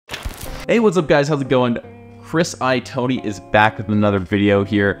Hey, what's up guys, how's it going? Chris Tony is back with another video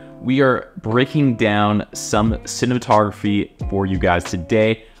here. We are breaking down some cinematography for you guys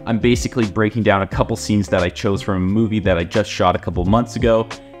today. I'm basically breaking down a couple scenes that I chose from a movie that I just shot a couple months ago.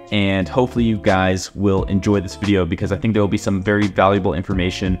 And hopefully you guys will enjoy this video because I think there will be some very valuable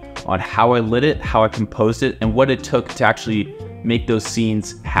information on how I lit it, how I composed it, and what it took to actually make those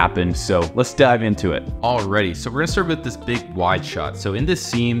scenes happen. So let's dive into it. Alrighty, so we're gonna start with this big wide shot. So in this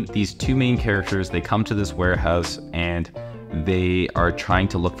scene, these two main characters, they come to this warehouse and they are trying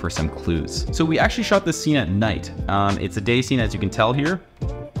to look for some clues. So we actually shot this scene at night. It's a day scene, as you can tell here,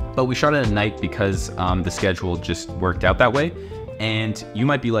 but we shot it at night because the schedule just worked out that way. And you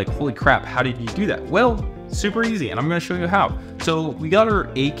might be like, holy crap, how did you do that? Well, super easy, and I'm gonna show you how. So we got our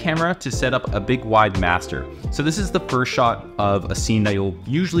A camera to set up a big wide master. So this is the first shot of a scene that you'll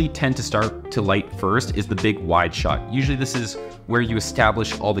usually tend to start to light first, is the big wide shot. Usually this is where you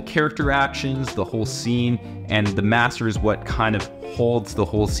establish all the character actions, the whole scene, and the master is what kind of holds the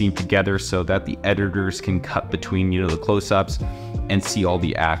whole scene together so that the editors can cut between, the close-ups and see all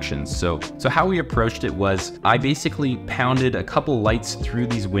the actions. So how we approached it was I basically pounded a couple lights through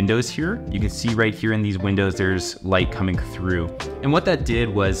these windows here. You can see right here in these windows, there's light coming through. And what that did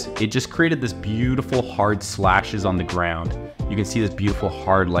was it just created this beautiful hard slashes on the ground. You can see this beautiful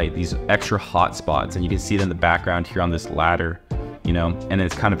hard light, these extra hot spots, and you can see it in the background here on this ladder, and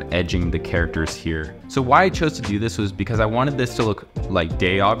it's kind of edging the characters here. So why I chose to do this was because I wanted this to look like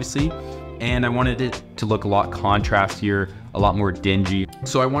day, obviously, and I wanted it to look a lot contrastier, a lot more dingy.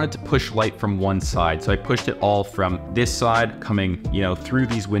 So I wanted to push light from one side. So I pushed it all from this side coming, through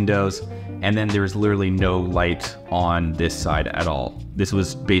these windows, and then there's literally no light on this side at all. This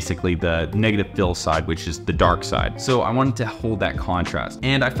was basically the negative fill side, which is the dark side. So I wanted to hold that contrast.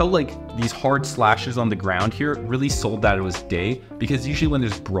 And I felt like these hard slashes on the ground here really sold that it was day, because usually when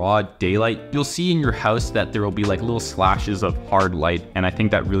there's broad daylight, you'll see in your house that there will be like little slashes of hard light, and I think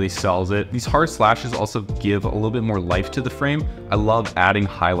that really sells it. These hard slashes also give a little bit more life to the frame. I love adding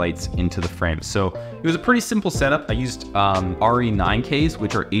highlights into the frame. So it was a pretty simple setup. I used RE9Ks,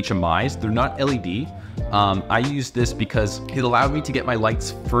 which are HMIs. They're not LED. I used this because it allowed me to get my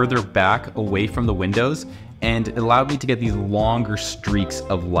lights further back away from the windows, and it allowed me to get these longer streaks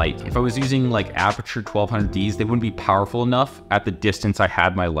of light. If I was using like aperture 1200Ds, they wouldn't be powerful enough at the distance I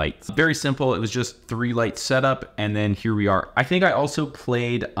had my lights. Very simple. It was just 3 light setup, and then here we are. I think I also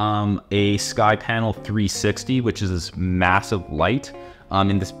played a Sky Panel 360, which is this massive light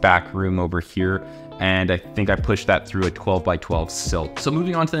in this back room over here. And I think I pushed that through a 12x12 silt. So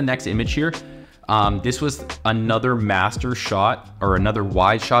moving on to the next image here. This was another master shot, or another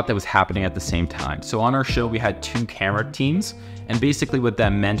wide shot that was happening at the same time. So on our show, we had 2 camera teams. And basically what that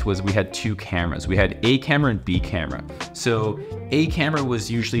meant was we had 2 cameras. We had A camera and B camera. So A camera was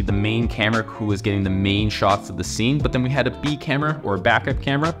usually the main camera who was getting the main shots of the scene, but then we had a B camera, or a backup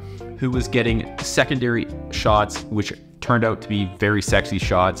camera, who was getting secondary shots, which turned out to be very sexy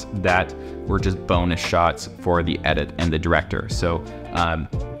shots that were just bonus shots for the edit and the director. So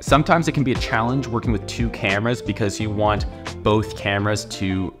sometimes it can be a challenge working with 2 cameras because you want both cameras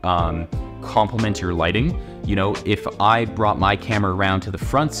to complement your lighting. If I brought my camera around to the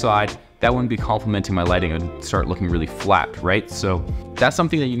front side, that wouldn't be complementing my lighting. It would start looking really flat, right? So that's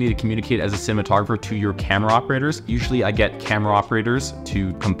something that you need to communicate as a cinematographer to your camera operators. Usually I get camera operators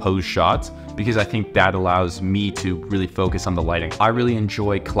to compose shots because I think that allows me to really focus on the lighting. I really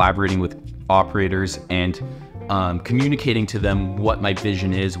enjoy collaborating with operators and communicating to them what my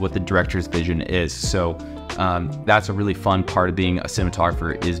vision is, what the director's vision is. So that's a really fun part of being a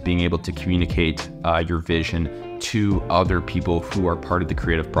cinematographer, is being able to communicate your vision to other people who are part of the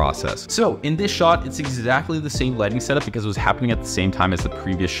creative process. So in this shot, it's exactly the same lighting setup because it was happening at the same time as the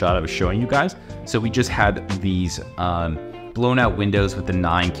previous shot I was showing you guys. So we just had these blown out windows with the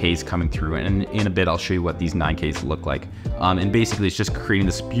 9Ks coming through, and in a bit I'll show you what these 9Ks look like. And basically it's just creating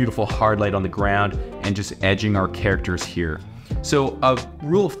this beautiful hard light on the ground and just edging our characters here. So a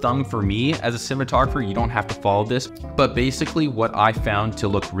rule of thumb for me as a cinematographer, you don't have to follow this, but basically what I found to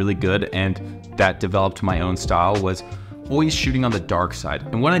look really good and that developed my own style was always shooting on the dark side.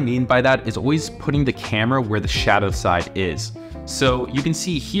 And what I mean by that is always putting the camera where the shadow side is. So you can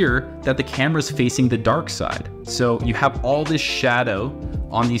see here that the camera is facing the dark side. So you have all this shadow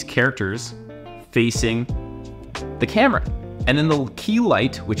on these characters facing the camera. And then the key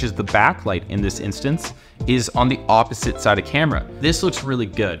light, which is the backlight in this instance, is on the opposite side of camera. This looks really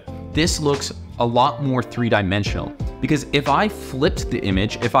good. This looks a lot more 3-dimensional, because if I flipped the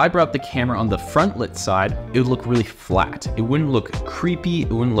image, if I brought the camera on the front lit side, it would look really flat. It wouldn't look creepy,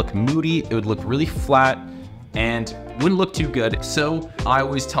 it wouldn't look moody, it would look really flat and wouldn't look too good. So I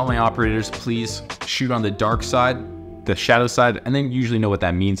always tell my operators, please shoot on the dark side, the shadow side, and then usually know what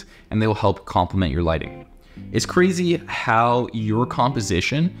that means, and they will help complement your lighting. It's crazy how your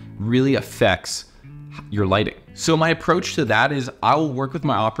composition really affects your lighting. So my approach to that is I will work with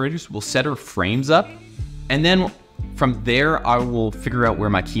my operators, we'll set our frames up, and then from there, I will figure out where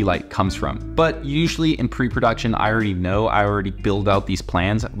my key light comes from. But usually in pre-production, I already build out these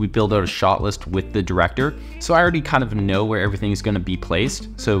plans. We build out a shot list with the director. So I already kind of know where everything is gonna be placed.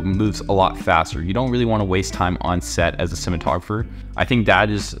 So it moves a lot faster. You don't really wanna waste time on set as a cinematographer. I think that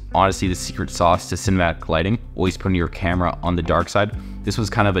is honestly the secret sauce to cinematic lighting, always putting your camera on the dark side. This was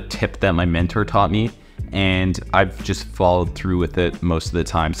kind of a tip that my mentor taught me, and I've just followed through with it most of the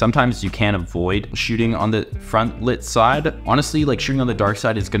time. Sometimes you can't avoid shooting on the front lit side. Honestly, like shooting on the dark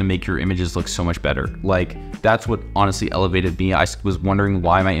side is gonna make your images look so much better. Like that's what honestly elevated me. I was wondering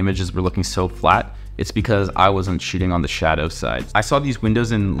why my images were looking so flat. It's because I wasn't shooting on the shadow side. I saw these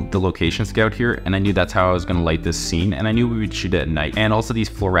windows in the location scout here, and I knew that's how I was gonna light this scene, and I knew we would shoot it at night. And also these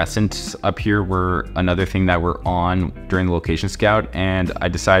fluorescents up here were another thing that were on during the location scout, and I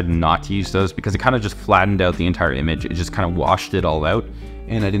decided not to use those because it kind of just flattened out the entire image. It just kind of washed it all out,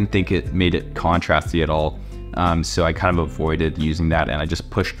 and I didn't think it made it contrasty at all. So I kind of avoided using that, and I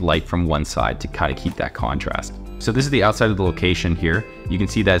just pushed light from one side to kind of keep that contrast. So this is the outside of the location here. You can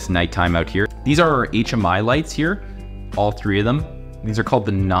see that it's nighttime out here. These are our HMI lights here, all three of them. These are called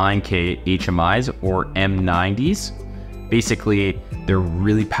the 9K HMIs or M90s. Basically, they're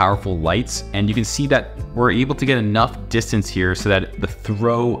really powerful lights, and you can see that we're able to get enough distance here so that the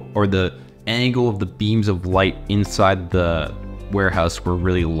throw or the angle of the beams of light inside the warehouse were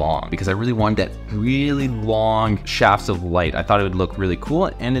really long, because I really wanted that really long shafts of light. I thought it would look really cool,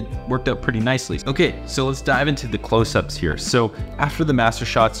 and it worked out pretty nicely. Okay, so let's dive into the close-ups here. So after the master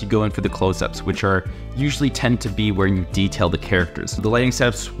shots, you go in for the close-ups, which are usually tend to be where you detail the characters. The lighting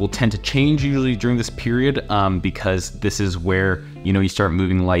setups will tend to change usually during this period because this is where you start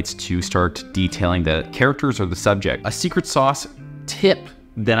moving lights to start detailing the characters or the subject. A secret sauce tip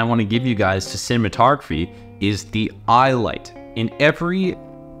that I want to give you guys to cinematography is the eye light. In every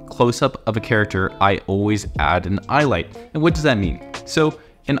close-up of a character, I always add an eye light. And what does that mean? So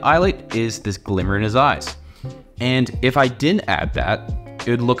an eye light is this glimmer in his eyes. And if I didn't add that,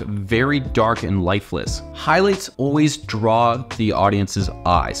 it would look very dark and lifeless. Highlights always draw the audience's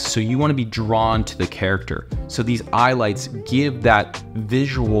eyes. So you want to be drawn to the character. So these eye lights give that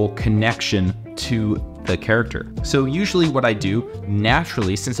visual connection to the character. So usually what I do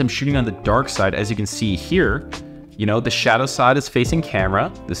naturally, since I'm shooting on the dark side, as you can see here, the shadow side is facing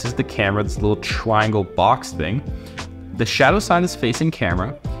camera. This is the camera, this little triangle box thing. The shadow side is facing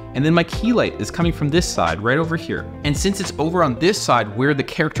camera, and then my key light is coming from this side, right over here. And since it's over on this side where the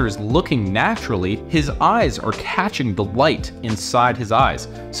character is looking naturally, his eyes are catching the light inside his eyes.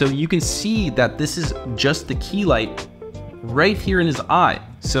 So you can see that this is just the key light right here in his eye.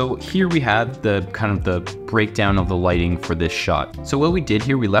 So here we have the kind of the breakdown of the lighting for this shot. So what we did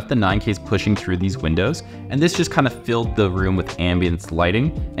here, we left the 9Ks pushing through these windows, and this just kind of filled the room with ambient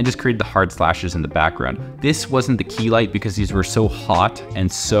lighting and just created the hard slashes in the background. This wasn't the key light because these were so hot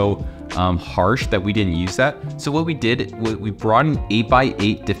and so harsh that we didn't use that. So what we did, we brought an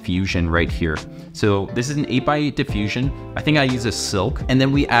 8x8 diffusion right here. So this is an 8x8 diffusion. I think I use a silk, and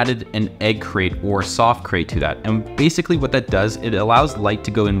then we added an egg crate or soft crate to that. And basically what that does, it allows light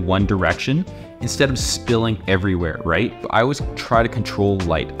to go in one direction instead of spilling everywhere, right? I always try to control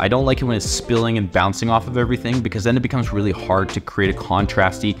light. I don't like it when it's spilling and bouncing off of everything, because then it becomes really hard to create a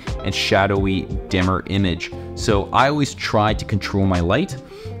contrasty and shadowy, dimmer image. So I always try to control my light,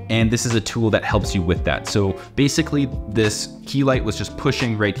 and this is a tool that helps you with that. So basically this key light was just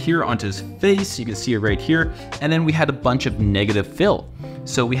pushing right here onto his face. You can see it right here. And then we had a bunch of negative fill.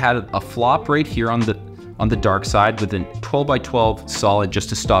 So we had a flop right here on the dark side with a 12x12 solid, just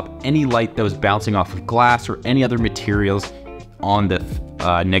to stop any light that was bouncing off of glass or any other materials on the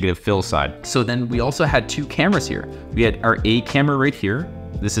negative fill side. So then we also had two cameras here. We had our A camera right here.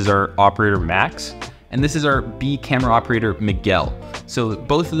 This is our operator Max, and this is our B camera operator Miguel. So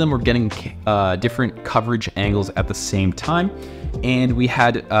both of them were getting different coverage angles at the same time. And we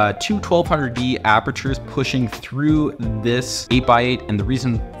had two 1200D apertures pushing through this 8x8. And the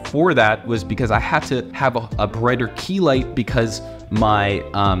reason for that was because I had to have a brighter key light because my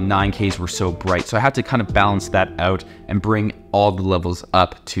 9Ks were so bright. So I had to kind of balance that out and bring all the levels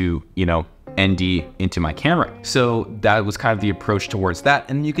up to, ND into my camera. So that was kind of the approach towards that.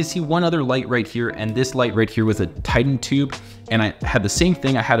 And you can see one other light right here, and this light right here was a Titan tube, and I had the same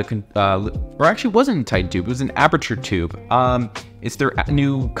thing. I had or actually it wasn't a Titan tube, it was an aperture tube. It's their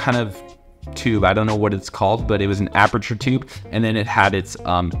new kind of tube. I don't know what it's called, but it was an aperture tube, and then it had its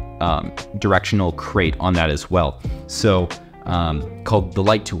directional crate on that as well. So called the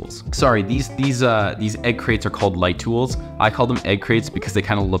light tools. Sorry, these egg crates are called light tools. I call them egg crates because they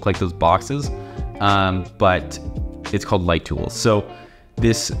kind of look like those boxes, but it's called light tools. So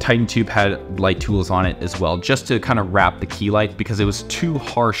this Titan tube had light tools on it as well, just to kind of wrap the key light, because it was too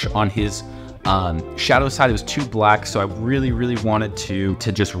harsh on his shadow side. It was too black, so I really wanted to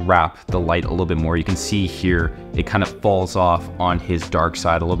just wrap the light a little bit more. You can see here it kind of falls off on his dark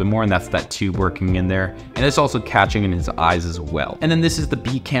side a little bit more, and that's that tube working in there, and it's also catching in his eyes as well. And then this is the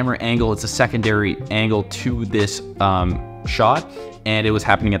B camera angle. It's a secondary angle to this shot, and it was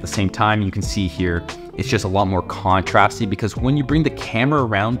happening at the same time. You can see here it's just a lot more contrasty, because when you bring the camera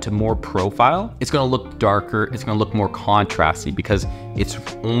around to more profile, it's going to look darker, it's going to look more contrasty, because it's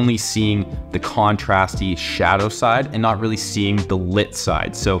only seeing the contrasty shadow side and not really seeing the lit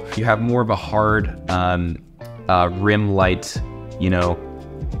side. So you have more of a hard rim light, you know,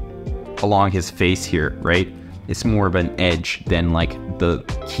 along his face here, right? It's more of an edge than like the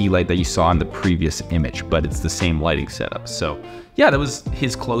key light that you saw in the previous image, but it's the same lighting setup. So yeah, that was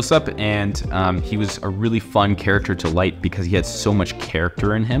his close-up, and he was a really fun character to light because he had so much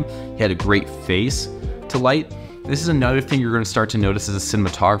character in him. He had a great face to light. This is another thing you're going to start to notice as a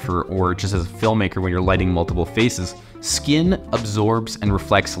cinematographer or just as a filmmaker when you're lighting multiple faces. Skin absorbs and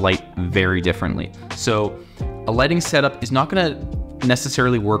reflects light very differently. So a lighting setup is not going to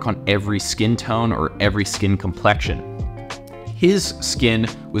necessarily work on every skin tone or every skin complexion. His skin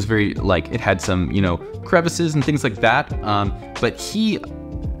was very, like, it had some, you know, crevices and things like that, but he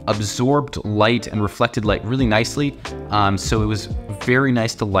absorbed light and reflected light really nicely, so it was very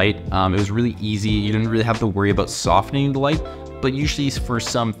nice to light. It was really easy. You didn't really have to worry about softening the light, but usually for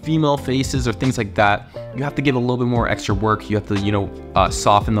some female faces or things like that, you have to give a little bit more extra work. You have to, you know,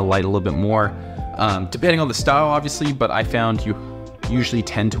 soften the light a little bit more, depending on the style, obviously, but I found you usually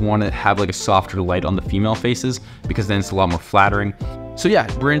tend to want to have like a softer light on the female faces, because then it's a lot more flattering. So yeah,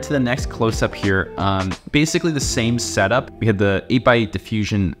 we're into the next close-up here. Basically the same setup. We had the 8x8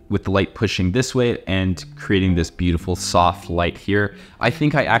 diffusion with the light pushing this way and creating this beautiful soft light here. I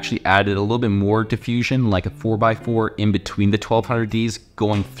think I actually added a little bit more diffusion, like a 4x4 in between the 1200Ds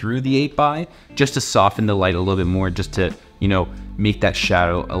going through the 8x, just to soften the light a little bit more, just to, you know, make that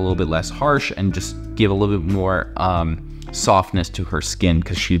shadow a little bit less harsh and just give a little bit more softness to her skin,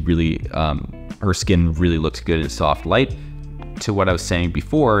 because she really, her skin really looks good in soft light. To what I was saying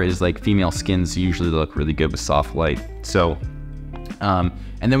before is like female skins usually look really good with soft light. So, and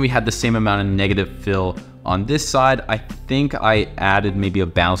then we had the same amount of negative fill on this side. I think I added maybe a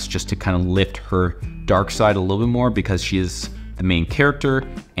bounce just to kind of lift her dark side a little bit more, because she is the main character,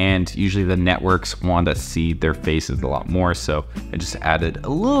 and usually the networks want to see their faces a lot more. So I just added a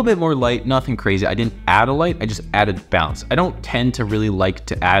little bit more light, nothing crazy. I didn't add a light, I just added bounce. I don't tend to really like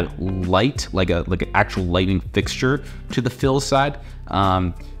to add light, like an actual lighting fixture to the fill side,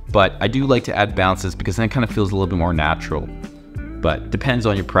 but I do like to add bounces because then it kind of feels a little bit more natural, but depends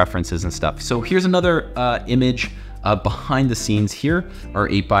on your preferences and stuff. So here's another image behind the scenes here, our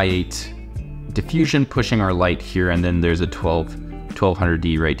 8x8 diffusion pushing our light here, and then there's a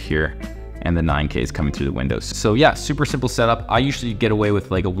 1200D right here, and the 9K is coming through the windows. So yeah, super simple setup. I usually get away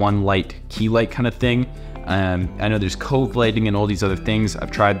with like a one light key light kind of thing. I know there's cove lighting and all these other things.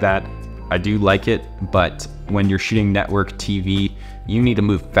 I've tried that. I do like it, but when you're shooting network TV, you need to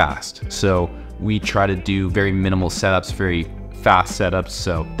move fast. So we try to do very minimal setups, very fast setups.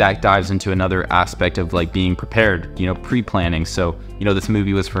 So that dives into another aspect of like being prepared, you know, pre-planning. So, you know, this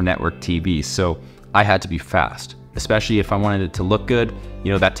movie was for network TV, so I had to be fast, especially if I wanted it to look good.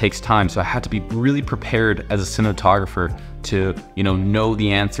 You know, that takes time. So I had to be really prepared as a cinematographer to, you know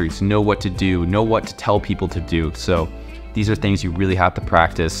the answers, know what to do, know what to tell people to do. So these are things you really have to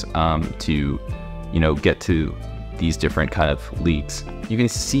practice to, you know, get to these different kind of leads. You can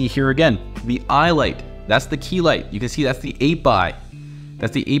see here again, the eye light. That's the key light. You can see that's the 8x.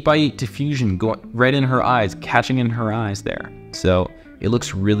 That's the 8x8 diffusion going right in her eyes, catching in her eyes there. So it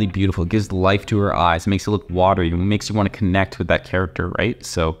looks really beautiful. It gives life to her eyes. It makes it look watery. It makes you want to connect with that character, right?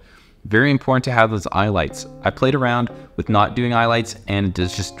 So very important to have those eye lights. I played around with not doing eye lights, and it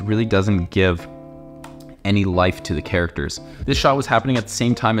just really doesn't give any life to the characters. This shot was happening at the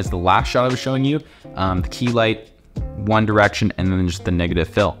same time as the last shot I was showing you. The key light, one direction, and then just the negative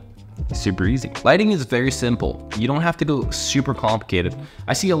fill. Super easy. Lighting is very simple. You don't have to go super complicated.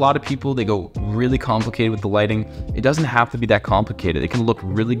 I see a lot of people, they go really complicated with the lighting. It doesn't have to be that complicated. It can look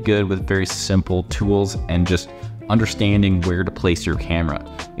really good with very simple tools and just understanding where to place your camera.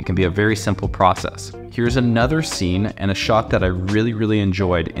 It can be a very simple process. Here's another scene and a shot that I really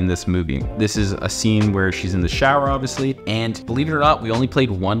enjoyed in this movie. This is a scene where she's in the shower, obviously, and believe it or not, we only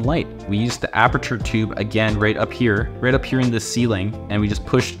played one light. We used the aperture tube again right up here in the ceiling, and we just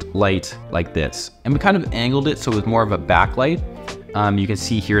pushed light like this. And we kind of angled it so it was more of a backlight. You can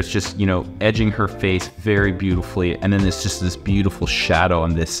see here it's just, you know, edging her face very beautifully, and then there's just this beautiful shadow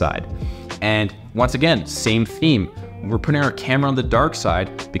on this side. And once again, same theme. We're putting our camera on the dark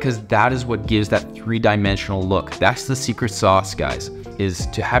side because that is what gives that three-dimensional look. That's the secret sauce, guys, is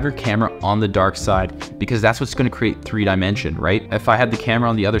to have your camera on the dark side, because that's what's going to create 3D, right? If I had the camera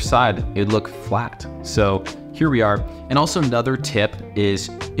on the other side, it'd look flat. So here we are. And also another tip is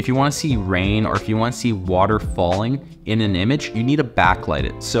if you want to see rain or if you want to see water falling in an image, you need to backlight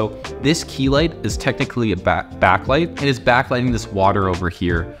it. So this key light is technically a backlight. It is backlighting this water over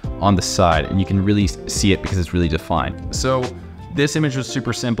here on the side, and you can really see it because it's really defined. So this image was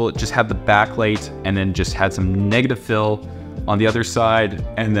super simple. It just had the backlight and then just had some negative fill on the other side,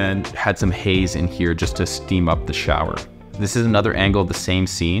 and then had some haze in here just to steam up the shower. This is another angle of the same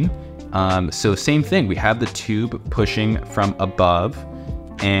scene. So same thing, we have the tube pushing from above,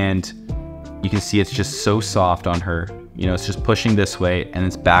 and you can see it's just so soft on her. You know, it's just pushing this way, and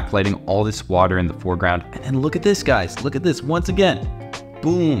it's backlighting all this water in the foreground. And then look at this, guys. Look at this once again.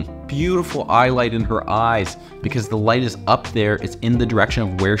 Boom, beautiful eye light in her eyes, because the light is up there. It's in the direction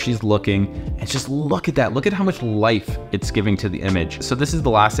of where she's looking. And just look at that. Look at how much life it's giving to the image. So this is the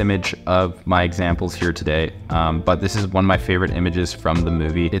last image of my examples here today. But this is one of my favorite images from the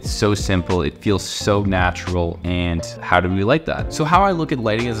movie. It's so simple. It feels so natural. And how do we like that? So how I look at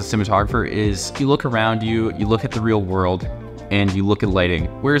lighting as a cinematographer is you look around you, you look at the real world, and you look at lighting.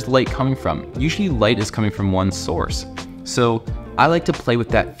 Where's light coming from? Usually light is coming from one source. So I like to play with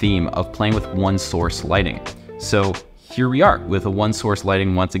that theme of playing with one source lighting. So here we are with a one source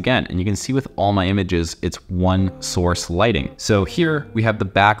lighting once again, and you can see with all my images, it's one source lighting. So here we have the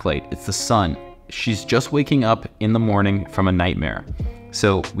backlight, it's the sun. She's just waking up in the morning from a nightmare.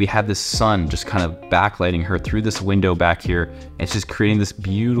 So we have this sun just kind of backlighting her through this window back here. It's just creating this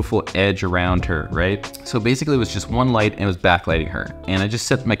beautiful edge around her, right? So basically it was just one light and it was backlighting her. And I just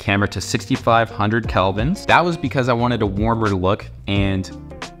set my camera to 6,500 kelvins. That was because I wanted a warmer look, and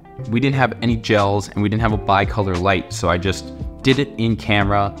we didn't have any gels and we didn't have a bicolor light. So I just did it in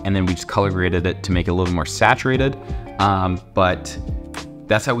camera, and then we just color graded it to make it a little more saturated. But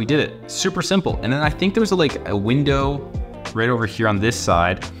that's how we did it. Super simple. And then I think there was a window right over here on this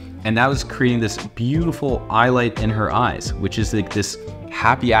side, and that was creating this beautiful eye light in her eyes, which is like this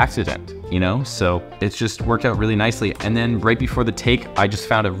happy accident, you know? So it's just worked out really nicely. And then right before the take, I just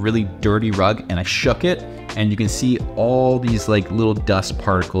found a really dirty rug and I shook it, and you can see all these like little dust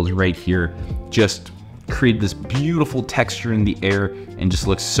particles right here just created this beautiful texture in the air and just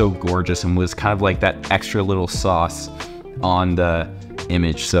looks so gorgeous, and was kind of like that extra little sauce on the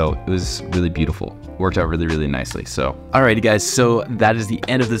image. So it was really beautiful. Worked out really nicely. So alrighty guys, so that is the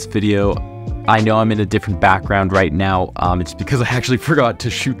end of this video. I know I'm in a different background right now. It's because I actually forgot to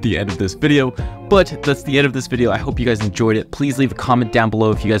shoot the end of this video, but that's the end of this video. I hope you guys enjoyed it. Please leave a comment down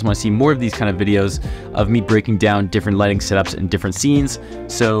below if you guys want to see more of these kind of videos of me breaking down different lighting setups and different scenes.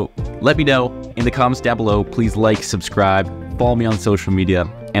 So let me know in the comments down below. Please like, subscribe, follow me on social media,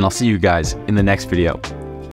 and I'll see you guys in the next video.